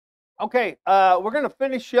Okay, we're going to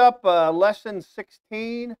finish up lesson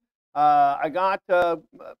 16. I got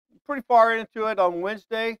pretty far into it on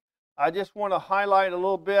Wednesday. I just want to highlight a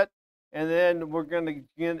little bit, and then we're going to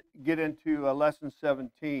get into lesson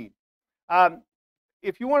 17. Um,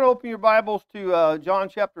 if you want to open your Bibles to John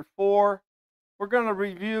chapter 4, we're going to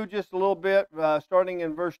review just a little bit, starting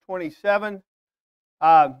in verse 27.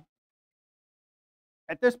 Uh,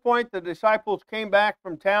 at this point, the disciples came back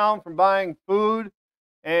from town from buying food,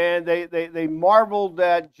 and they marveled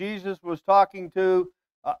that Jesus was talking to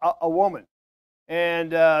a woman.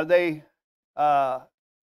 And uh,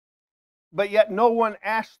 but yet no one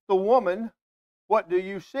asked the woman, "What do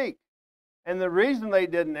you seek?" And the reason they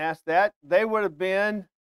didn't ask that, they would have been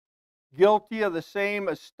guilty of the same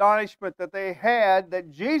astonishment that they had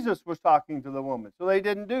that Jesus was talking to the woman. So they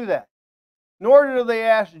didn't do that. Nor did they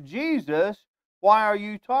ask Jesus, "Why are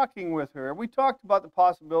you talking with her?" We talked about the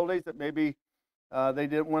possibilities that maybe they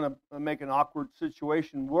didn't want to make an awkward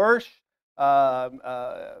situation worse,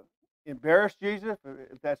 embarrass Jesus,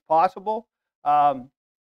 if that's possible. And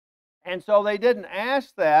so they didn't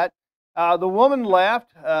ask that. The woman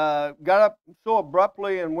left, got up so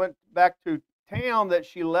abruptly and went back to town that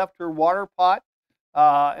she left her water pot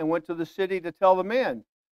and went to the city to tell the men.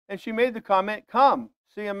 And she made the comment, "Come,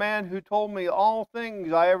 see a man who told me all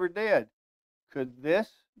things I ever did. Could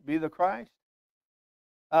this be the Christ?"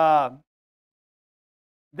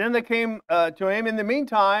 Then they came to him. In the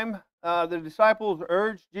meantime, the disciples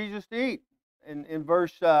urged Jesus to eat. In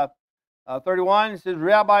verse 31, it says,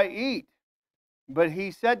 "Rabbi, eat." But he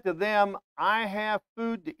said to them, "I have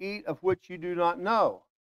food to eat of which you do not know."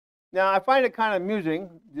 Now, I find it kind of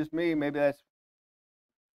amusing, just me, maybe that's.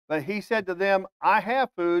 But he said to them, "I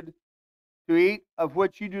have food to eat of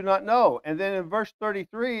which you do not know." And then in verse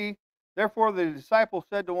 33, therefore the disciples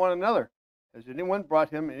said to one another, "Has anyone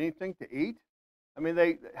brought him anything to eat?" I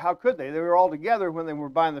mean, how could they? They were all together when they were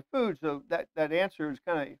buying the food, so that answer is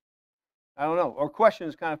kind of, I don't know, or question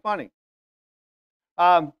is kind of funny.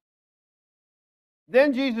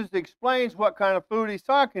 Then Jesus explains what kind of food he's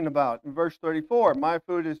talking about in verse 34. "My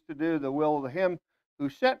food is to do the will of him who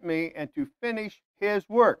sent me and to finish his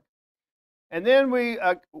work." And then we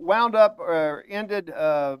wound up or ended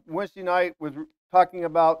Wednesday night with talking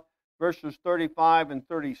about verses 35 and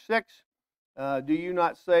 36. "Do you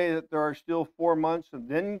not say that there are still 4 months and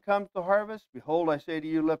then comes the harvest? Behold, I say to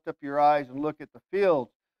you, lift up your eyes and look at the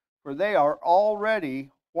fields, for they are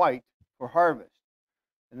already white for harvest."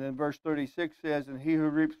 And then verse 36 says, "And he who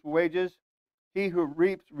reaps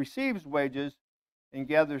receives wages and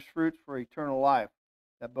gathers fruits for eternal life,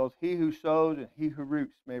 that both he who sows and he who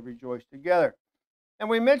reaps may rejoice together." And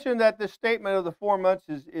we mentioned that this statement of the 4 months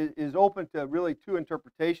is open to really two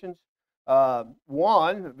interpretations.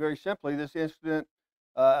 One, very simply, this incident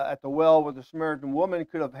at the well with the Samaritan woman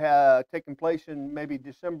could have taken place in maybe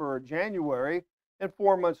December or January, and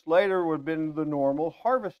 4 months later would have been the normal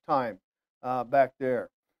harvest time back there.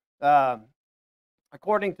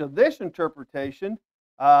 According to this interpretation,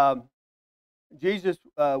 Jesus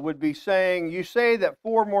would be saying, "You say that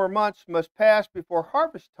 4 more months must pass before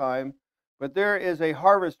harvest time, but there is a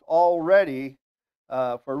harvest already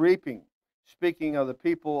for reaping." Speaking of the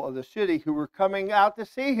people of the city who were coming out to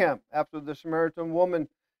see him after the Samaritan woman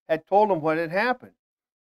had told them what had happened.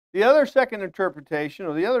 The other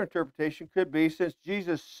interpretation could be, since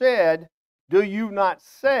Jesus said, "Do you not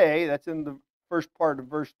say," that's in the first part of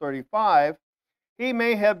verse 35, he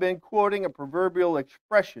may have been quoting a proverbial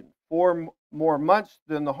expression, 4 more months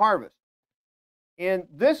than the harvest. In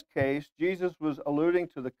this case, Jesus was alluding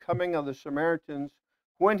to the coming of the Samaritans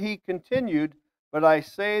when he continued, "But I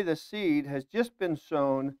say the seed has just been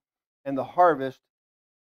sown and the harvest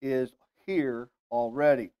is here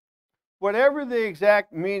already." Whatever the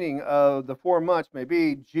exact meaning of the 4 months may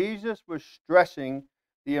be, Jesus was stressing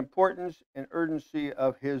the importance and urgency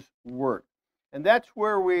of his work. And that's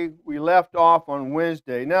where we left off on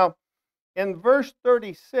Wednesday. Now, in verse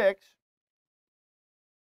 36,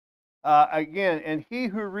 again, "And he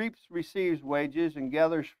who reaps receives wages and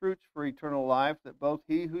gathers fruits for eternal life, that both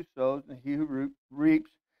he who sows and he who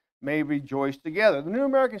reaps may rejoice together." The New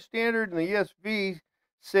American Standard and the ESV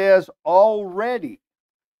says "already."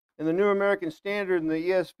 In the New American Standard and the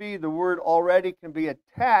ESV, the word "already" can be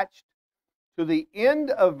attached to the end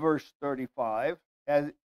of verse 35,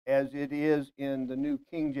 as it is in the New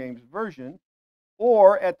King James Version,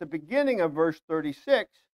 or at the beginning of verse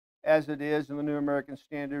 36, as it is in the New American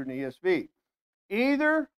Standard and ESV.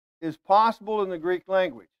 Either is possible in the Greek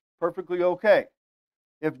language. Perfectly okay.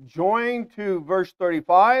 If joined to verse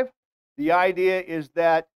 35, the idea is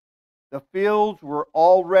that the fields were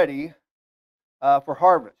all ready for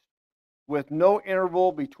harvest. with no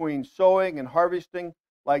interval between sowing and harvesting,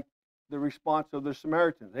 like the response of the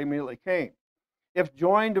Samaritans. They immediately came. If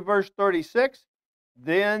joined to verse 36,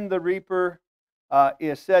 then the reaper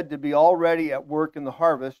is said to be already at work in the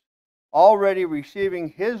harvest, already receiving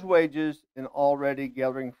his wages and already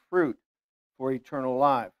gathering fruit for eternal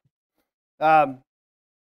life.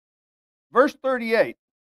 Verse 38,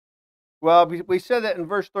 well, we said that in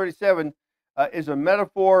verse 37 is a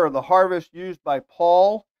metaphor of the harvest used by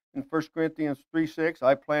Paul in 1 Corinthians 3:6.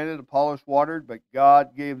 I planted, Apollos watered, but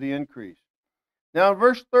God gave the increase. Now,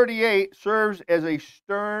 verse 38 serves as a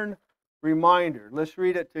stern reminder. Let's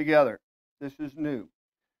read it together. This is new.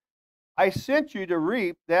 I sent you to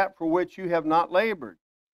reap that for which you have not labored.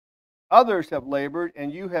 Others have labored,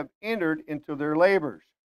 and you have entered into their labors.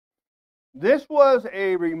 This was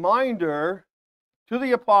a reminder to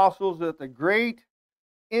the apostles that the great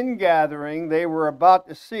ingathering they were about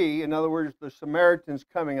to see, in other words, the Samaritans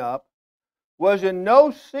coming up, was in no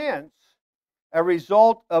sense a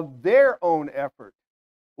result of their own effort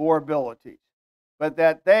or abilities, but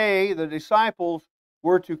that they, the disciples,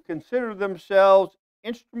 were to consider themselves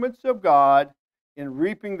instruments of God in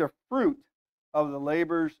reaping the fruit of the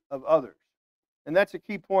labors of others. And that's a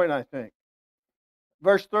key point, I think.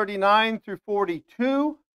 Verse 39 through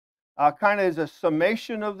 42 kind of is a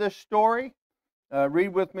summation of this story.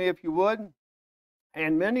 Read with me if you would.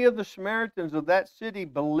 And many of the Samaritans of that city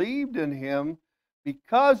believed in him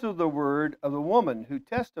because of the word of the woman who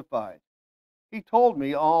testified, he told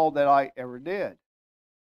me all that I ever did.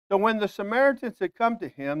 So when the Samaritans had come to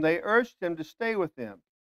him, they urged him to stay with them.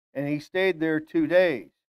 And he stayed there 2 days.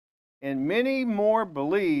 And many more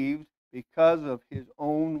believed because of his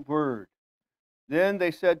own word. Then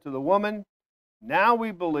they said to the woman, now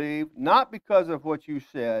we believe, not because of what you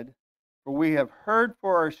said, for we have heard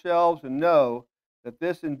for ourselves and know that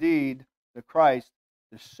this indeed the Christ,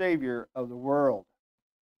 the Savior of the world.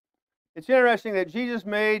 It's interesting that Jesus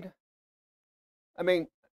made,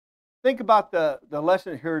 think about the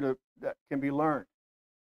lesson here that can be learned.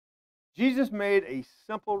 Jesus made a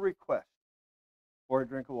simple request for a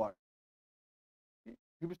drink of water.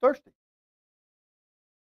 He was thirsty.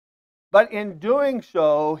 But in doing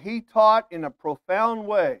so, he taught in a profound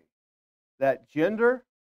way that gender,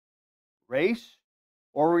 race,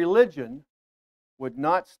 or religion would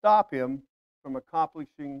not stop him from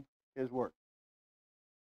accomplishing his work.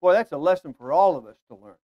 Boy, that's a lesson for all of us to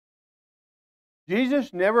learn.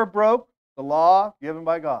 Jesus never broke the law given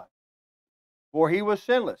by God, for he was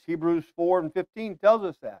sinless. Hebrews 4:15 tells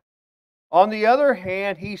us that. On the other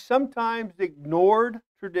hand, he sometimes ignored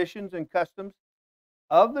traditions and customs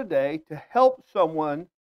of the day to help someone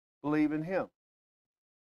believe in him.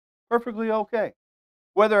 Perfectly okay.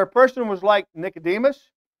 Whether a person was like Nicodemus,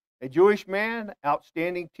 a Jewish man,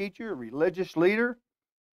 outstanding teacher, religious leader,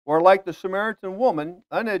 or like the Samaritan woman,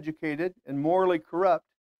 uneducated and morally corrupt,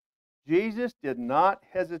 Jesus did not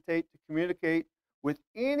hesitate to communicate with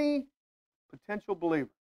any potential believer.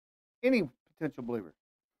 Any potential believer.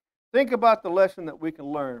 Think about the lesson that we can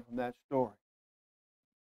learn from that story.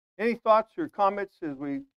 Any thoughts or comments as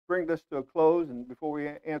we bring this to a close and before we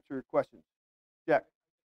answer questions? Jack.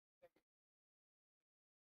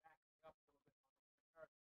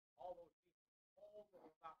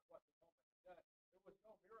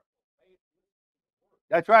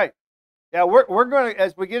 That's right. Yeah, we're going to,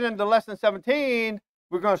 as we get into lesson 17,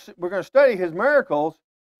 we're going to study his miracles,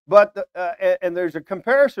 but and there's a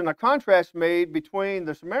comparison, a contrast made between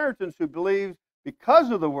the Samaritans who believed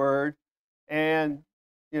because of the word, and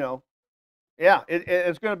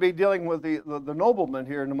it's going to be dealing with the nobleman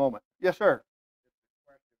here in a moment. Yes, sir.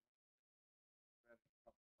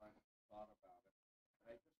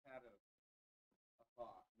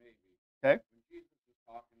 Okay.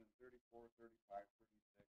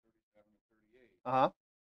 Uh-huh.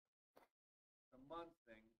 The month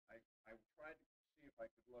thing, I tried to see if I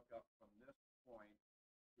could look up from this point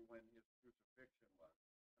to when his crucifixion was.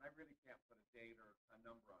 And I really can't put a date or a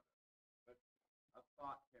number on it. But a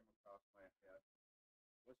thought came across my head.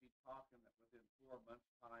 Was he talking that within 4 months'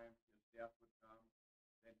 time his death would come,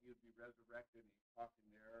 then he would be resurrected, and he's talking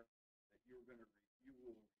there that you will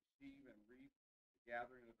receive and reap the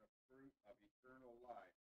gathering of the fruit of eternal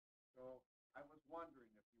life. So I was wondering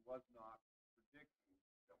if he was not predicting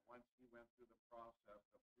that once he went through the process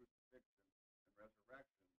of crucifixion and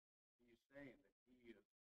resurrection, he's saying that he is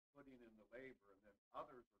putting in the labor, and then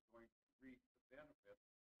others are going to reap the benefit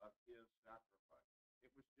of his sacrifice.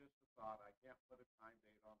 It was just a thought. I can't put a time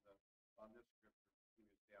date on this scripture to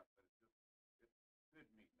his death, but it could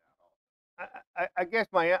mean that also. I guess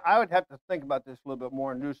I would have to think about this a little bit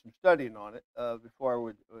more and do some studying on it before I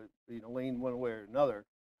would lean one way or another.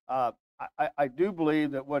 I do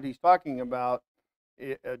believe that what he's talking about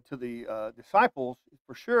to the disciples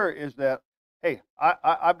for sure is that, hey,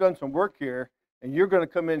 I've done some work here, and you're going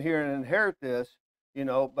to come in here and inherit this,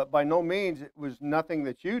 but by no means it was nothing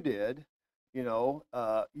that you did,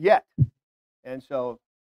 yet. And so,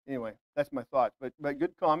 anyway, that's my thoughts. But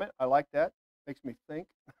good comment. I like that. Makes me think.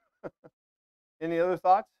 Any other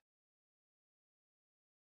thoughts?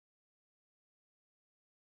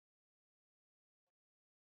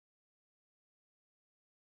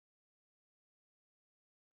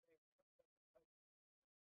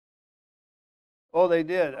 Oh, they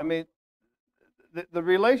did. I mean, the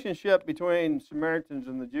relationship between Samaritans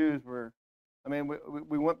and the Jews were, I mean,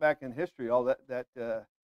 we went back in history, all that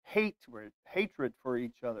hatred for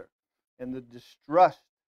each other, and the distrust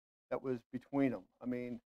that was between them. I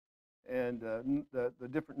mean, and the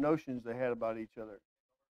different notions they had about each other.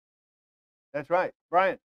 That's right,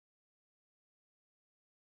 Brian.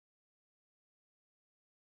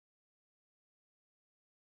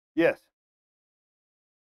 Yes.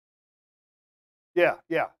 Yeah.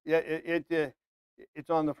 Yeah. Yeah. It's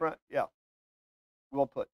on the front. Yeah. Well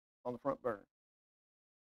put. On the front burner.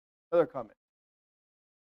 Other comment.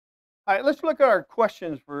 All right, let's look at our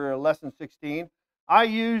questions for lesson 16. I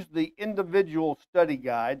used the individual study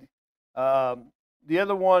guide. The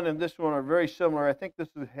other one and this one are very similar. I think this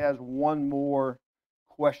has one more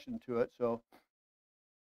question to it, so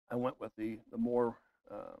I went with the more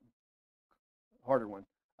harder one.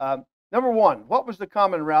 Number one, what was the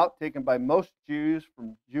common route taken by most Jews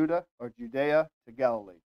from Judah or Judea to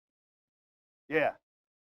Galilee? Yeah,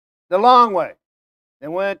 the long way. They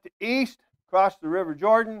went east, crossed the River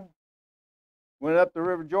Jordan, went up the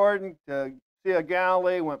River Jordan to Sea of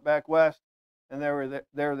Galilee, went back west, and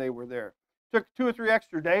there they were there. Took 2 or 3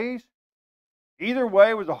 extra days. Either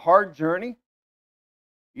way was a hard journey.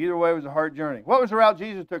 Either way was a hard journey. What was the route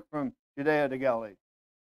Jesus took from Judea to Galilee?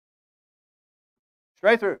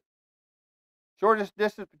 Straight through. Shortest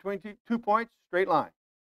distance between two points, straight line.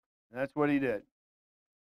 And that's what he did.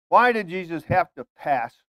 Why did Jesus have to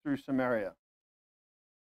pass through Samaria?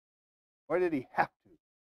 Why did he have to?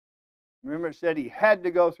 Remember it said he had to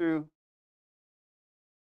go through.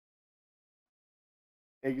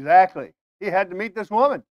 Exactly. He had to meet this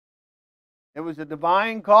woman. It was a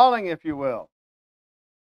divine calling, if you will.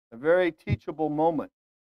 A very teachable moment.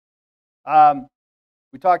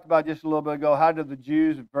 We talked about just a little bit ago, how did the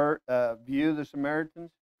Jews view the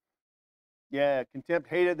Samaritans? Yeah, contempt,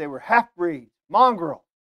 hated. They were half-breeds, mongrel.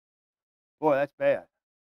 Boy, that's bad.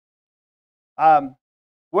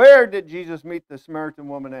 Where did Jesus meet the Samaritan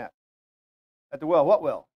woman at? At the well. What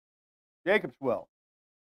well? Jacob's well.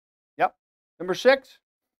 Yep. Number 6,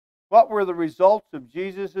 what were the results of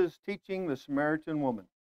Jesus' teaching the Samaritan woman?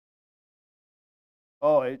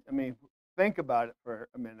 Oh, I mean, think about it for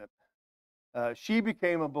a minute. She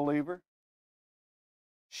became a believer.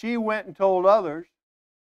 She went and told others.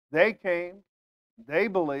 They came. They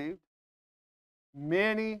believed.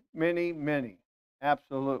 Many, many, many.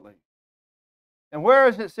 Absolutely. And where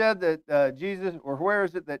is it said that where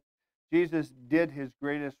is it that Jesus did his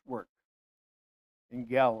greatest work? In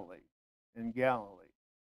Galilee. In Galilee.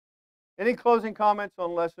 Any closing comments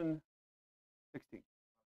on lesson 16?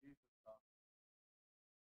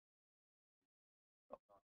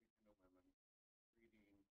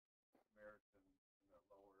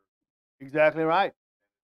 Exactly right.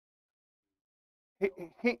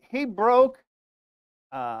 He broke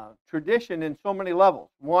tradition in so many levels.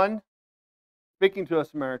 1, speaking to a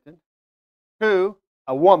Samaritan. 2,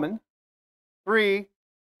 a woman. 3,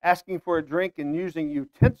 asking for a drink and using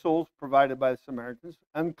utensils provided by the Samaritans.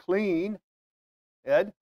 Unclean.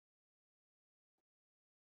 Ed?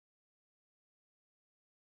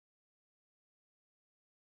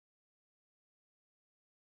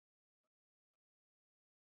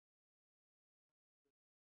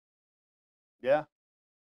 Yeah.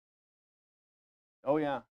 Oh,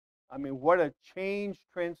 yeah. I mean, what a change,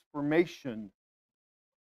 transformation.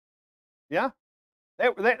 Yeah.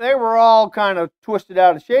 They were all kind of twisted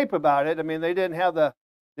out of shape about it. I mean, they didn't have the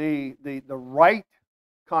right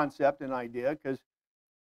concept and idea because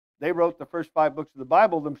they wrote the first 5 books of the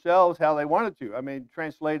Bible themselves how they wanted to. I mean,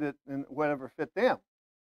 translate it in whatever fit them.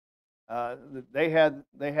 They had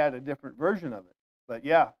a different version of it. But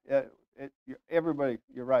yeah, everybody,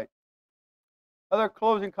 you're right. Other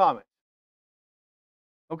closing comments?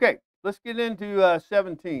 Okay, let's get into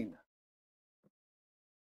 17.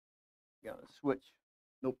 Yeah, switch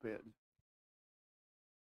notepad.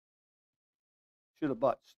 Should have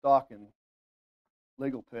bought stock in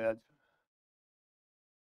legal pads.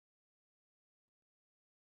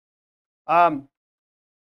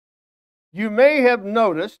 You may have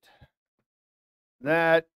noticed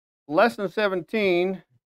that lesson 17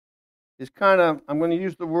 is kind of, I'm going to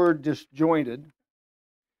use the word disjointed.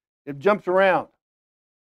 It jumps around.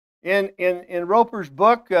 In Roper's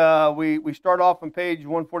book, we start off on page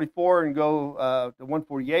 144 and go to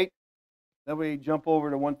 148. Then we jump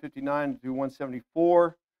over to 159 to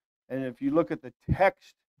 174. And if you look at the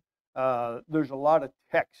text, there's a lot of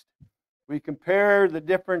text. We compare the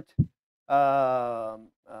different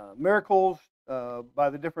miracles by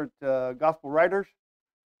the different gospel writers.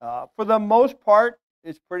 For the most part,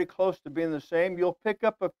 it's pretty close to being the same. You'll pick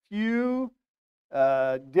up a few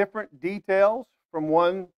different details from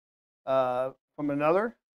one from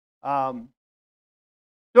another. So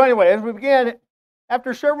anyway, as we begin,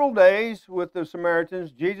 after several days with the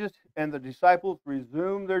Samaritans, Jesus and the disciples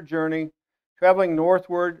resumed their journey, traveling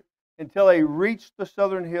northward until they reached the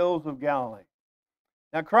southern hills of Galilee.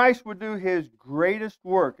 Now Christ would do his greatest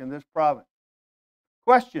work in this province.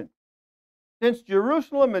 Question: since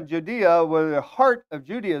Jerusalem and Judea were the heart of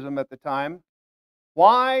Judaism at the time,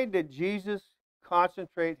 why did Jesus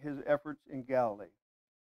concentrate his efforts in Galilee?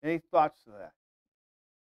 Any thoughts to that?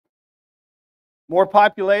 More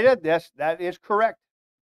populated? Yes, that is correct.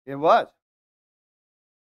 It was.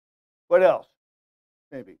 What else?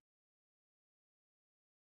 Maybe.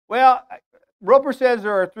 Well, Roper says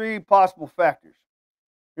there are three possible factors.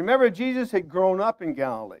 Remember, Jesus had grown up in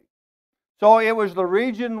Galilee. So it was the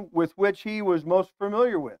region with which he was most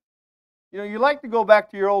familiar with. You know, you like to go back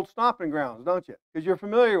to your old stomping grounds, don't you? Because you're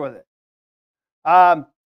familiar with it.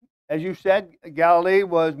 As you said, Galilee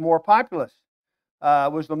was more populous,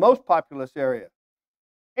 was the most populous area.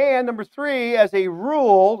 And number three, as a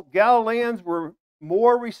rule, Galileans were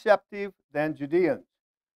more receptive than Judeans,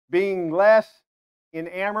 being less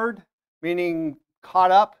enamored, meaning caught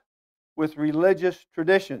up with religious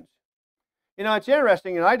traditions. You know, it's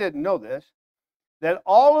interesting, and I didn't know this, that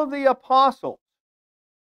all of the apostles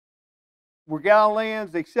were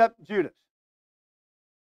Galileans except Judas.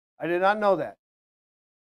 I did not know that.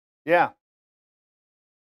 Yeah.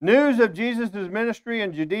 News of Jesus' ministry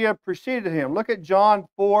in Judea preceded him. Look at John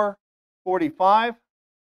 4:45. It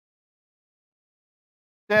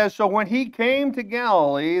says, so when he came to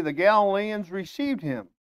Galilee, the Galileans received him,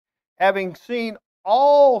 having seen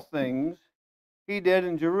all things he did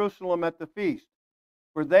in Jerusalem at the feast,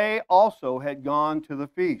 for they also had gone to the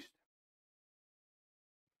feast.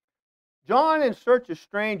 John inserts a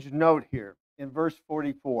strange note here in verse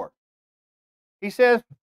 44. He says,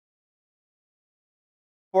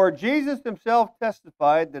 for Jesus himself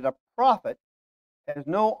testified that a prophet has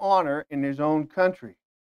no honor in his own country.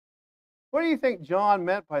 What do you think John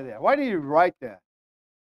meant by that? Why did he write that?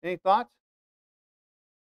 Any thoughts?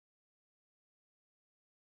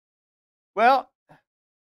 Well,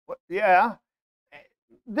 yeah.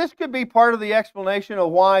 This could be part of the explanation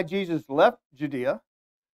of why Jesus left Judea.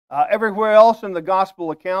 Everywhere else in the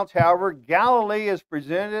gospel accounts, however, Galilee is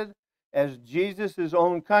presented as Jesus'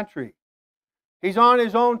 own country. He's on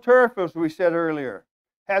his own turf, as we said earlier.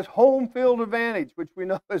 Has home field advantage, which we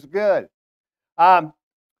know is good.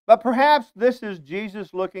 But perhaps this is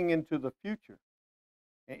Jesus looking into the future,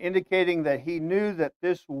 indicating that he knew that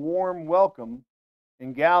this warm welcome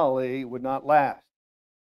in Galilee would not last.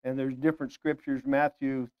 And there's different scriptures,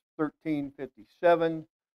 Matthew 13:57,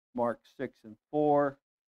 Mark 6:4,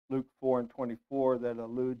 Luke 4:24, that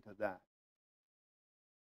allude to that.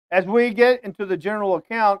 As we get into the general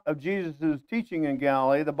account of Jesus' teaching in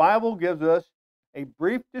Galilee, the Bible gives us a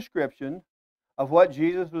brief description of what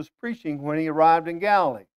Jesus was preaching when he arrived in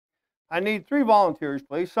Galilee. I need 3 volunteers,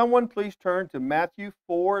 please. Someone please turn to Matthew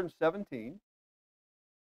 4:17.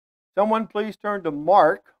 Someone please turn to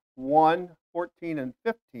Mark 1:14 and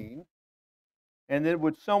 15. And then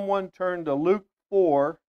would someone turn to Luke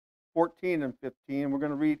 4:14 and 15. We're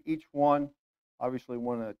going to read each one, obviously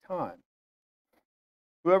one at a time.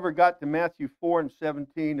 Whoever got to Matthew 4 and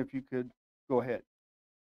 17, if you could go ahead.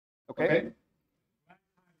 Okay?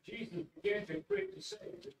 Jesus began to preach to say,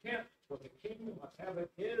 repent, for the kingdom of heaven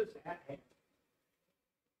is at hand.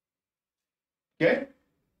 Okay.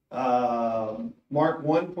 Mark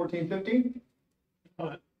 1:14, 15.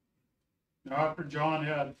 Now, after John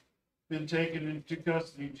had been taken into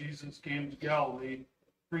custody, Jesus came to Galilee,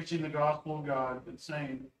 preaching the gospel of God and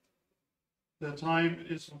saying, the time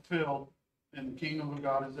is fulfilled and the kingdom of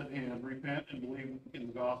God is at hand. Repent and believe in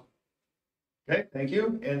the gospel. Okay, thank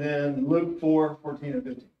you. And then Luke 4:14 and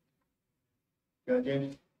 15. Go ahead,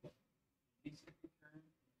 James. Jesus returned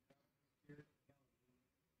and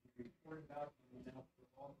reported out and announced to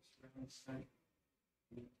all the surrounding country.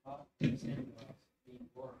 He taught in synagogues, being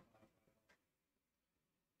glorified.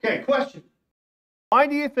 Okay, question. Why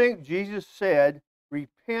do you think Jesus said,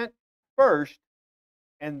 repent first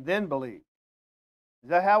and then believed. Is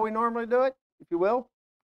that how we normally do it, if you will?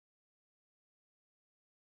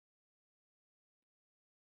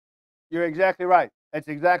 You're exactly right. That's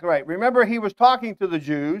exactly right. Remember, he was talking to the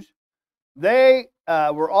Jews. They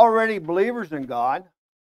were already believers in God,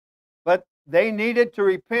 but they needed to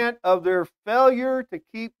repent of their failure to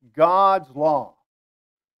keep God's law.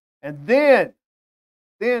 And then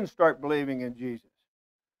start believing in Jesus.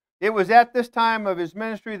 It was at this time of his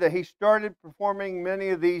ministry that he started performing many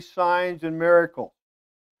of these signs and miracles.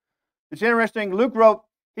 It's interesting, Luke wrote,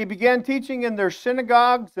 he began teaching in their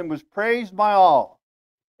synagogues and was praised by all.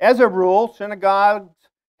 As a rule, synagogues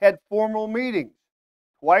had formal meetings,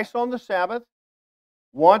 twice on the Sabbath,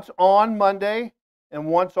 once on Monday, and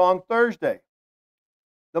once on Thursday.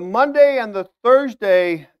 The Monday and the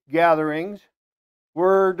Thursday gatherings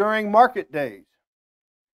were during market days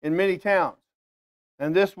in many towns,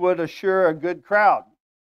 and this would assure a good crowd.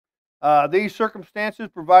 These circumstances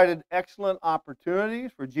provided excellent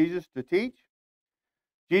opportunities for Jesus to teach.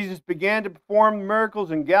 Jesus began to perform miracles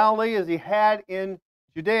in Galilee as he had in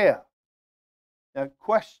Judea. Now,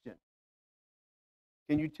 question.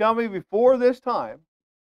 Can you tell me before this time,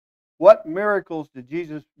 what miracles did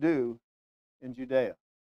Jesus do in Judea?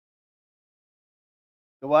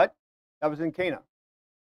 The what? That was in Cana.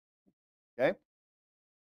 Okay?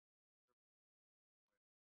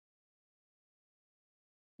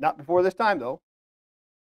 Not before this time, though.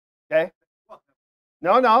 Okay?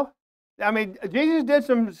 No. I mean, Jesus did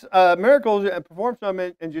some miracles and performed some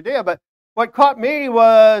in Judea, but what caught me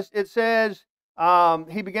was it says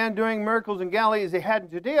he began doing miracles in Galilee as he had in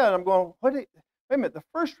Judea, and I'm going, wait a minute, the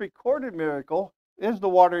first recorded miracle is the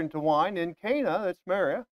water into wine in Cana, that's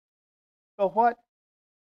Samaria. So what?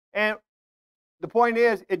 And the point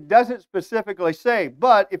is, it doesn't specifically say,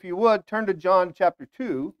 but if you would, turn to John chapter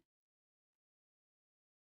 2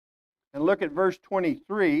 and look at verse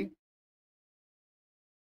 23.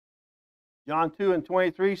 John 2 and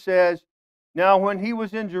 23 says, now when he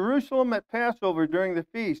was in Jerusalem at Passover during the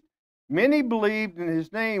feast, many believed in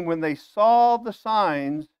his name when they saw the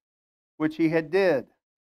signs which he had did.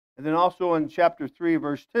 And then also in chapter 3,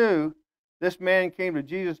 verse 2, this man came to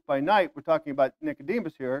Jesus by night, we're talking about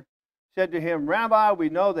Nicodemus here, said to him, Rabbi, we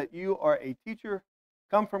know that you are a teacher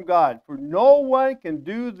come from God, for no one can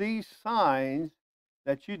do these signs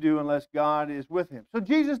that you do unless God is with him. So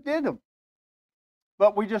Jesus did them.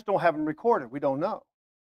 But we just don't have them recorded. We don't know.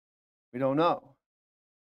 We don't know.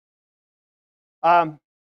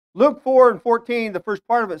 Luke 4 and 14, the first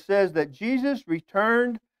part of it says that Jesus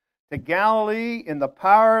returned to Galilee in the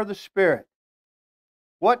power of the Spirit.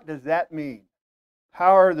 What does that mean?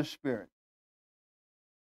 Power of the Spirit.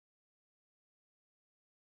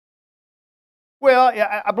 Well,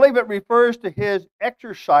 I believe it refers to his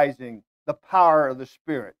exercising the power of the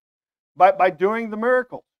Spirit by doing the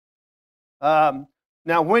miracles.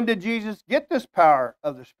 Now, when did Jesus get this power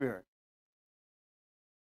of the Spirit?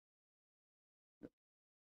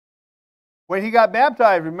 When he got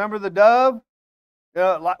baptized, remember the dove?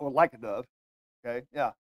 Like a dove. Okay,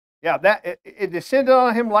 yeah. That it descended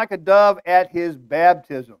on him like a dove at his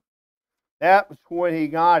baptism. That was when he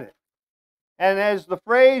got it. And as the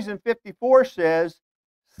phrase in 54 says,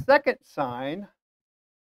 second sign,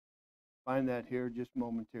 find that here just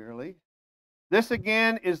momentarily. This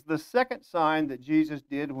again is the second sign that Jesus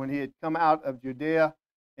did when he had come out of Judea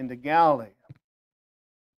into Galilee.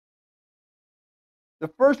 The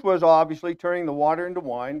first was obviously turning the water into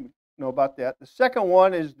wine. We know about that. The second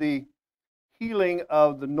one is the healing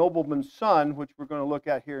of the nobleman's son, which we're going to look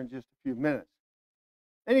at here in just a few minutes.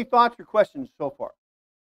 Any thoughts or questions so far?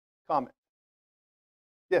 Comments?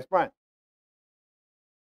 Yes, Brian.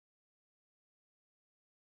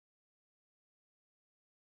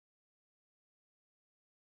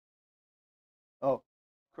 Oh,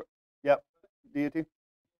 yep. Deity.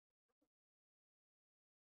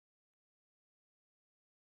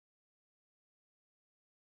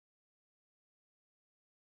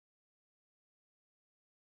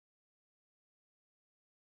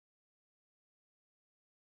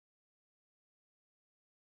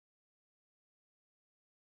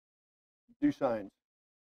 Do signs.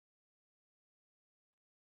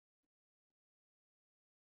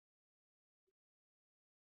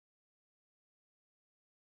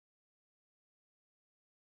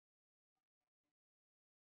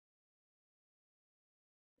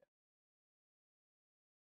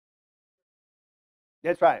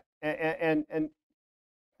 That's right. And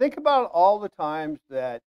think about all the times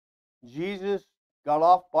that Jesus got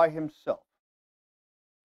off by himself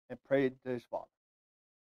and prayed to his Father.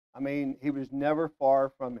 I mean, he was never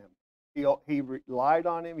far from him. He relied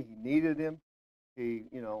on him. He needed him. He,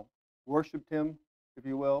 worshipped him if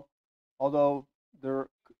you will. Although they're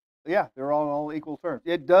on all equal terms.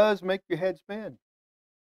 It does make your head spin.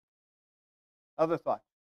 Other thoughts?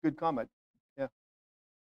 Good comment. Yeah.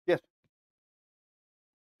 Yes.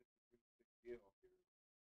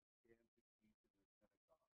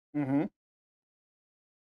 Mm-hmm.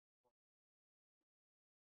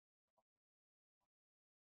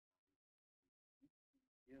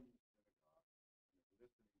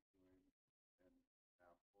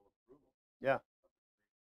 Yeah.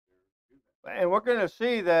 And we're going to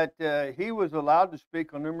see that he was allowed to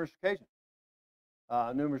speak on numerous occasions.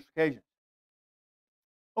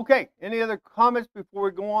 Okay, any other comments before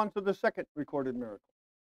we go on to the second recorded miracle?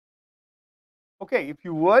 Okay, if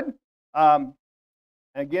you would, again,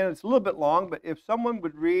 it's a little bit long, but if someone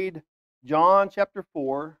would read John chapter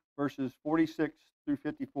 4, verses 46 through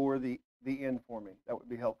 54, the end for me, that would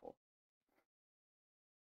be helpful.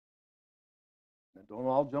 Now, don't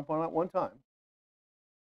all jump on at one time.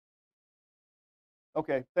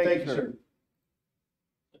 Okay, thank you, sir.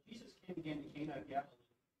 So Jesus came again to Cana of Galilee,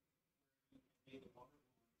 and he made the water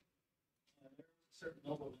wine. And there was a certain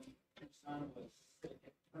nobleman whose son was sick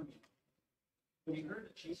at Ripon. When he heard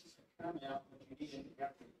that Jesus had come out of Judea to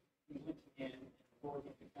Galilee, he went to him and implored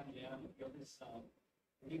him to come down and heal his son,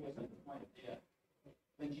 for he was at the point of death.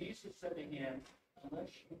 Then Jesus said to him,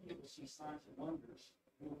 "Unless you will see signs and wonders,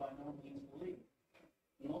 you will by no means believe."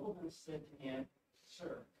 The nobleman said to him,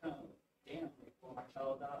 "Sir, come down before my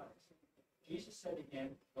child dies." Jesus said to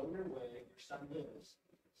him, "Go your way, your son lives."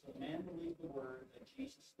 So the man believed the word that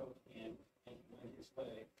Jesus spoke to him, and he went his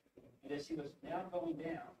way. And as he was now going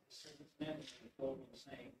down, the servants met him and told him,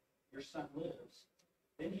 saying, "Your son lives."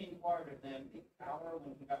 Then he inquired of them the hour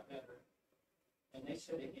when he got better. And they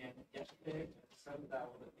said to him, "Yesterday at the 7th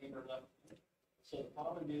hour, the fever left him." So the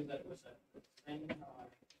father knew that it was at the same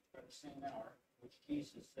time, or the same hour, which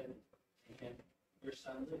Jesus said to him, "Your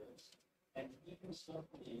son lives." And he himself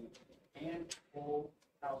believed, and the whole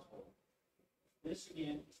household. This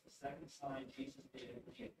again is the second sign Jesus did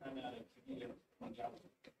when he had come out of Judea and Galilee.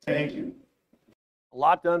 Thank you. A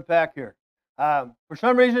lot to unpack here. For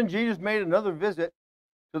some reason, Jesus made another visit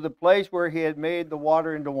to the place where he had made the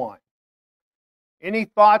water into wine. Any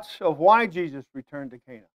thoughts of why Jesus returned to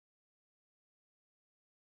Cana?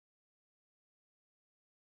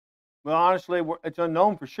 Well, honestly, it's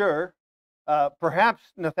unknown for sure.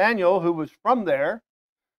 Perhaps Nathanael, who was from there,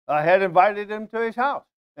 had invited him to his house.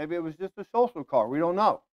 Maybe it was just a social call. We don't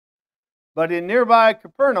know. But in nearby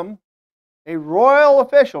Capernaum, a royal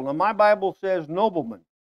official, and my Bible says nobleman,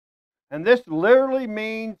 and this literally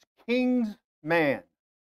means king's man,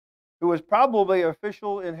 who was probably an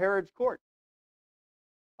official in Herod's court,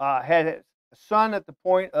 had a son at the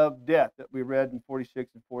point of death that we read in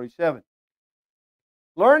 46 and 47.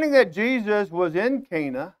 Learning that Jesus was in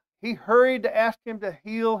Cana, he hurried to ask him to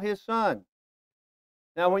heal his son.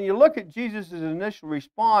 Now, when you look at Jesus' initial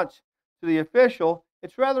response to the official,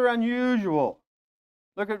 it's rather unusual.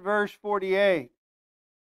 Look at verse 48.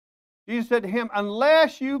 Jesus said to him,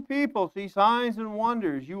 "Unless you people see signs and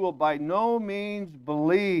wonders, you will by no means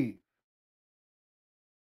believe."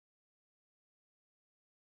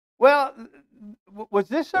 Well, was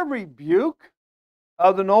this a rebuke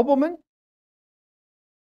of the nobleman?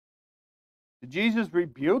 Did Jesus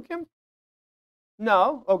rebuke him?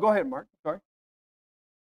 No. Oh, go ahead, Mark. Sorry.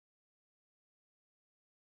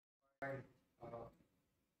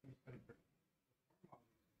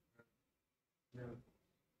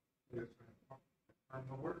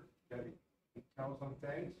 The word that he tells them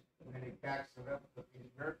things and then he backs it up with these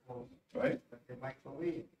miracles, Right. that they might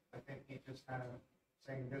believe. I think he's just kind of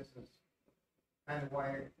saying this is kind of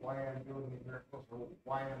why I'm doing these miracles, or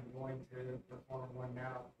why I'm going to perform one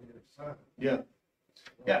now for your son. Yeah.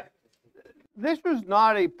 Yeah. This was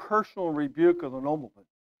not a personal rebuke of the nobleman,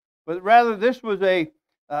 but rather this was a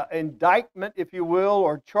indictment, if you will,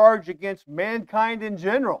 or charge against mankind in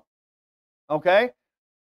general. Okay?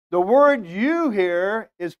 The word "you"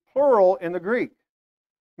 here is plural in the Greek,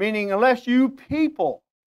 meaning unless you people,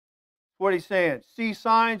 what he's saying, see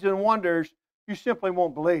signs and wonders, you simply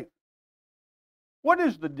won't believe. What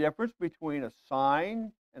is the difference between a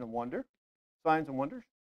sign and a wonder? Signs and wonders?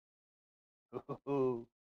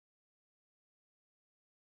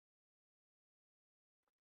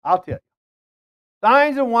 I'll tell you.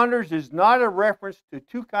 Signs and wonders is not a reference to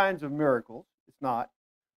two kinds of miracles. It's not.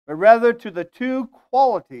 But rather to the two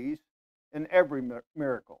qualities in every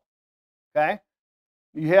miracle. Okay?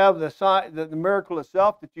 You have the sign, the miracle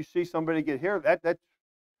itself, that you see somebody get healed.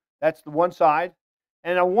 That's the one side.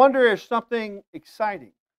 And a wonder is something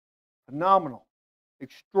exciting, phenomenal,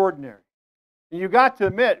 extraordinary. And you got to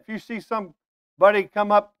admit, if you see somebody buddy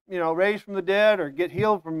come up, raised from the dead or get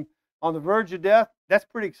healed from on the verge of death, that's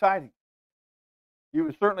pretty exciting. You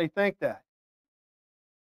would certainly think that.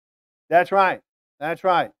 That's right. That's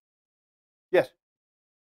right. Yes.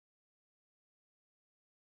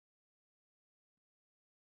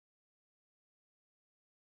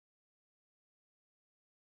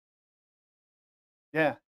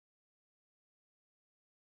 Yeah.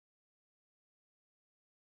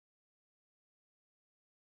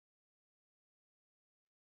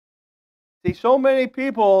 See, so many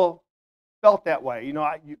people felt that way. You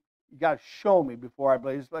got to show me before I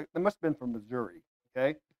believe. It's like they must have been from Missouri.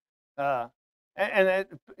 Okay. Uh, and it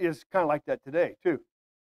is kind of like that today too.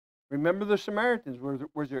 Remember the Samaritans?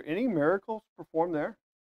 Was there any miracles performed there?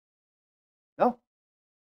 No.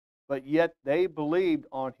 But yet they believed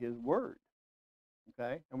on his word.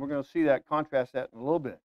 Okay, and we're going to see that, contrast that in a little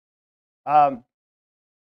bit. Well,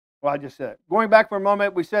 I just said, going back for a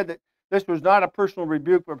moment, we said that this was not a personal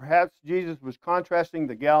rebuke, but perhaps Jesus was contrasting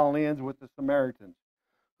the Galileans with the Samaritans,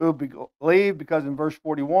 who believed because in verse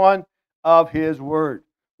 41 of his word,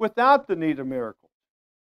 without the need of miracles.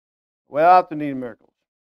 Without the need of miracles.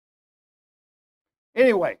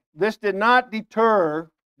 Anyway, this did not deter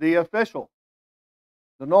the official,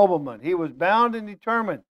 the nobleman. He was bound and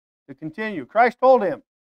determined to continue. Christ told him,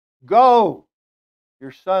 go,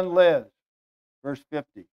 your son lives. Verse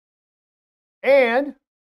 50. And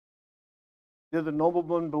did the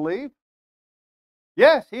nobleman believe?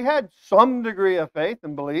 Yes, he had some degree of faith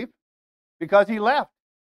and belief because he left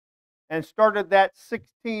and started that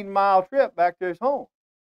 16-mile trip back to his home.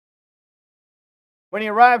 When he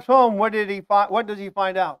arrives home, what does he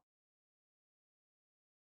find out?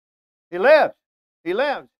 He lives. He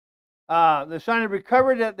lives. The son had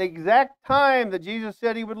recovered at the exact time that Jesus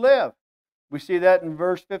said he would live. We see that in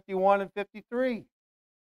verse 51 and 53.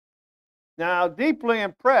 Now, deeply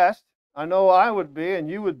impressed, I know I would be and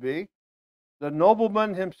you would be, the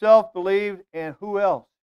nobleman himself believed, and who else?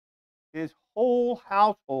 His whole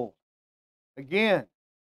household. Again,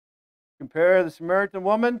 compare the Samaritan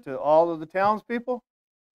woman to all of the townspeople.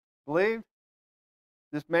 Believed.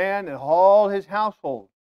 This man and all his household.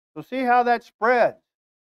 So see how that spreads.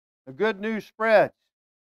 The good news spreads.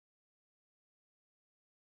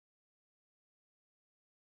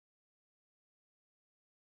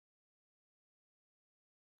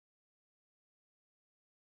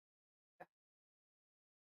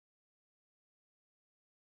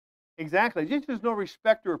 Exactly. Jesus is no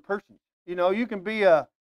respecter of persons. You can be I'm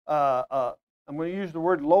going to use the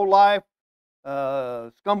word low life,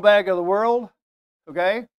 scumbag of the world.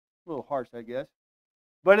 Okay? A little harsh, I guess.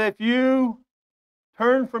 But if you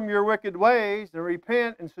turn from your wicked ways and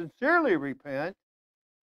repent and sincerely repent,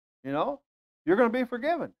 you're going to be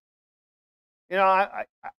forgiven. I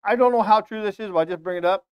don't know how true this is, but I just bring it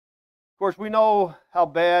up. Of course, we know how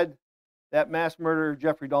bad that mass murderer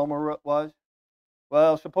Jeffrey Dahmer was.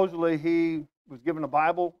 Well, supposedly he was given a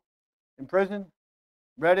Bible in prison,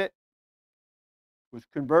 read it, was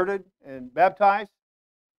converted and baptized.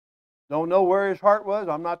 Don't know where his heart was.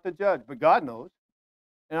 I'm not the judge, but God knows.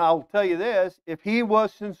 And I'll tell you this, if he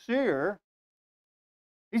was sincere,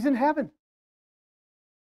 he's in heaven.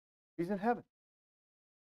 He's in heaven.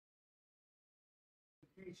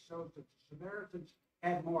 He shows that the Samaritans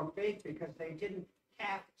had more faith because they didn't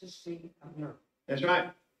have to see a miracle. That's right.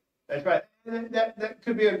 That's right. And that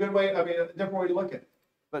could be a good way, a different way to look at it.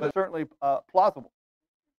 But certainly plausible.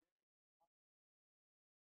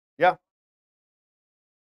 Yeah.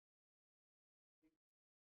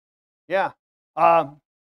 Yeah.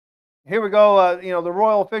 Here we go. The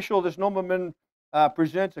royal official, this nobleman,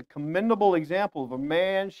 presents a commendable example of a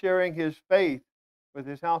man sharing his faith with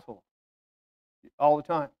his household all the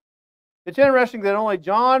time. It's interesting that only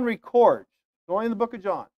John records, only in the book of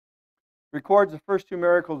John, records the first two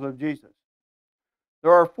miracles of Jesus.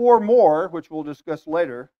 There are four more, which we'll discuss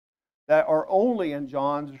later, that are only in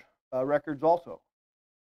John's records also.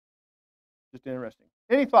 Just interesting.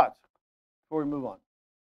 Any thoughts before we move on?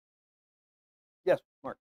 Yes,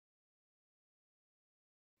 Mark.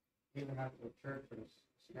 Even after the church was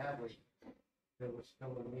established, there was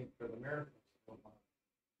still a need for the miracles.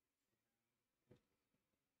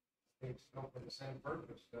 It's still for the same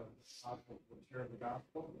purpose. The gospel would share the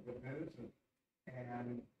gospel, the good news,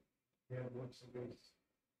 and there was these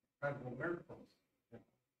incredible miracles.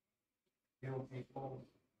 Heal people,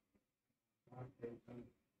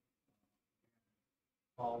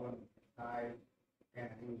 fallen, died, and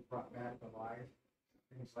he was brought back to life.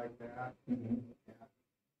 Things like that. Mm-hmm. Yeah.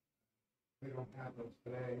 We don't have those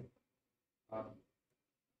today.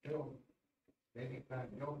 Bill, maybe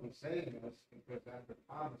Bill was saying this because after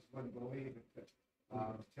Thomas wouldn't believe it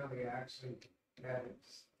until he actually that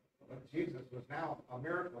it's, Jesus was now a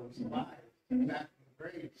miracle, he's alive, back in the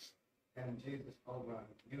grave. And Jesus told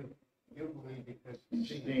him, you believe because you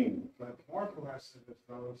see. But more blessed is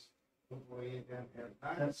those who believe and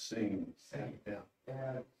have not seen. Yeah.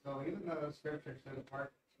 And so even though the scripture says,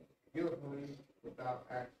 Mark, you believe without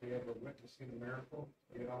actually ever witnessing a miracle,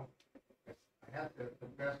 you know, I have to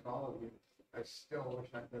confess to all of you, I still wish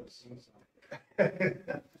I could have seen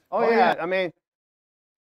something. Oh, yeah. I mean,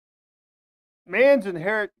 man's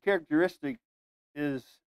inherent characteristic is,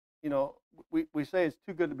 you know, we say it's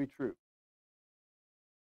too good to be true.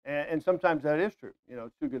 And sometimes that is true. You know,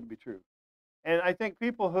 it's too good to be true. And I think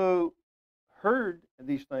people who heard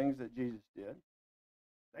these things that Jesus did,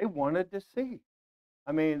 they wanted to see.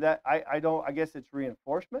 I mean, that I guess it's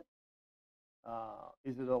reinforcement.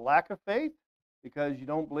 Is it a lack of faith because you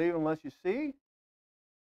don't believe unless you see?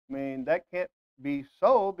 I mean, that can't be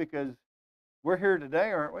so, because we're here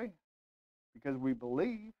today, aren't we? Because we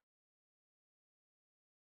believe.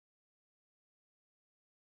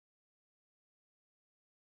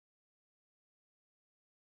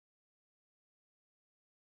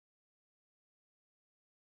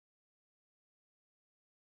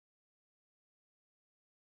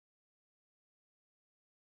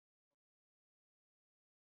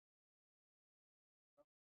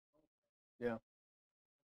 Yeah.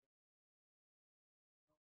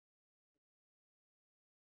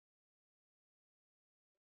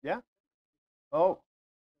 Yeah. Oh,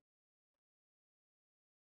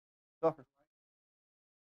 suffer.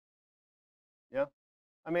 Yeah.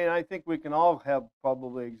 I mean, I think we can all have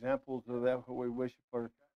probably examples of that, what we wish for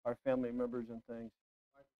our family members and things.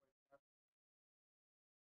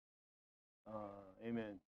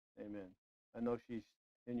 Amen. Amen. I know she's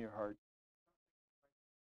in your heart.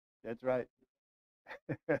 That's right.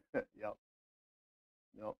 Yep.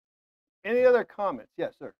 Yep. Any other comments?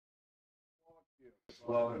 Yes, sir.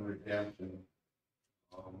 Love and redemption.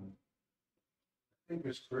 I think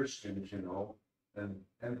as Christians,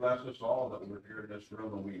 and bless us all that we're here in this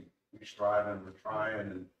room and we strive and we're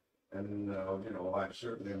trying and I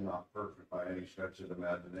certainly am not perfect by any stretch of the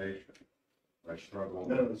imagination. I struggle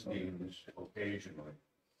with things occasionally.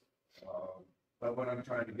 But what I'm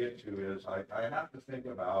trying to get to is I have to think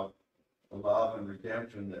about the love and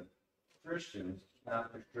redemption that Christians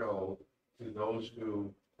have to show to those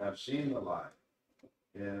who have seen the light.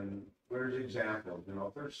 And where's examples?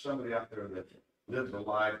 If there's somebody out there that lived a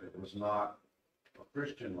life that was not a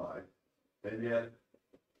Christian life, and yet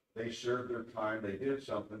they served their time, they did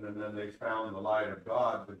something, and then they found the light of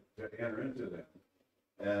God to enter into them,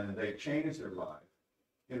 and they changed their life.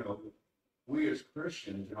 We as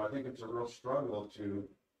Christians, I think it's a real struggle to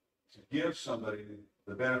give somebody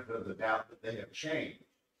the benefit of the doubt that they have changed,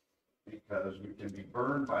 because we can be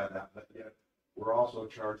burned by that, but yet we're also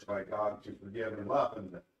charged by God to forgive and love.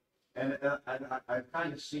 And I've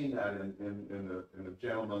kind of seen that in the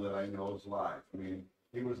gentleman that I know's life. I mean,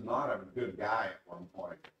 he was not a good guy at one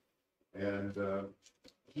point, and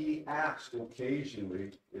he asked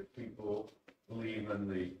occasionally if people believe in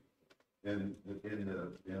the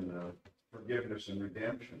forgiveness and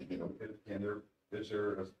redemption. Is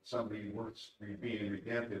there somebody worth being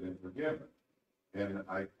redempted and forgiven? And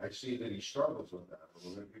I see that he struggles with that a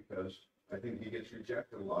little bit, because I think he gets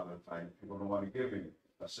rejected a lot of the time. People don't want to give him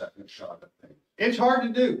a second shot at things. It's hard to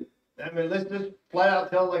do. I mean, let's just flat out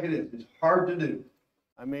tell it like it is. It's hard to do.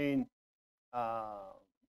 I mean,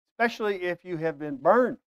 especially if you have been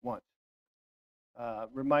burned once.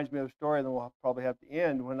 Reminds me of a story, and then we'll probably have to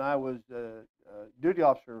end. When I was a duty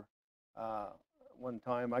officer, one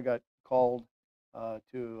time I got called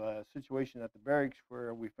to a situation at the barracks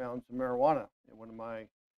where we found some marijuana in one of my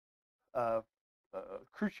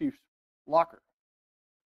crew chief's locker.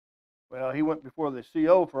 Well, he went before the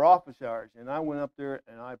CO for office hours, and I went up there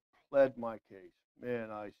and I pled my case.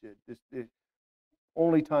 Man, I said, this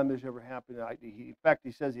only time this ever happened. In fact,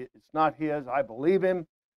 he says it's not his. I believe him,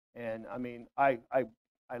 and I mean, I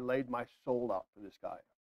laid my soul out for this guy.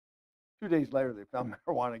 2 days later, they found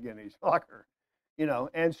marijuana again in his locker,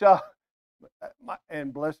 and so,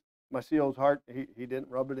 and bless my CO's heart, he didn't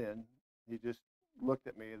rub it in. He just looked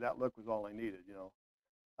at me, and that look was all I needed,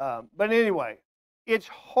 But anyway, it's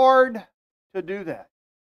hard to do that.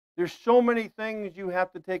 There's so many things you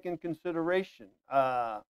have to take in consideration.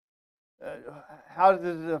 How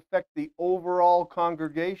does it affect the overall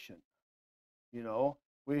congregation?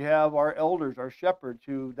 We have our elders, our shepherds,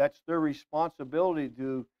 who that's their responsibility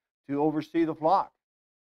to oversee the flock.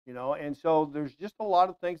 And so there's just a lot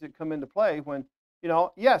of things that come into play when,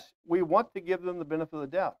 yes, we want to give them the benefit of the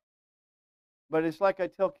doubt. But it's like I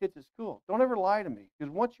tell kids at school, don't ever lie to me, because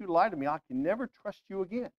once you lie to me, I can never trust you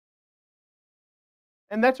again.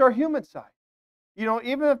 And that's our human side. You know,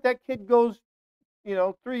 even if that kid goes,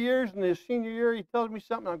 3 years in his senior year, he tells me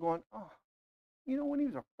something, I'm going, oh, when he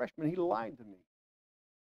was a freshman, he lied to me.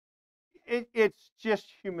 It's just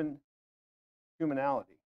humanality.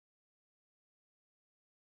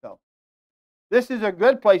 So this is a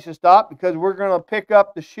good place to stop because we're going to pick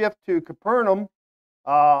up the shift to Capernaum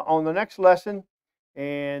on the next lesson,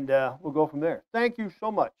 and we'll go from there. Thank you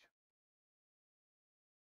so much.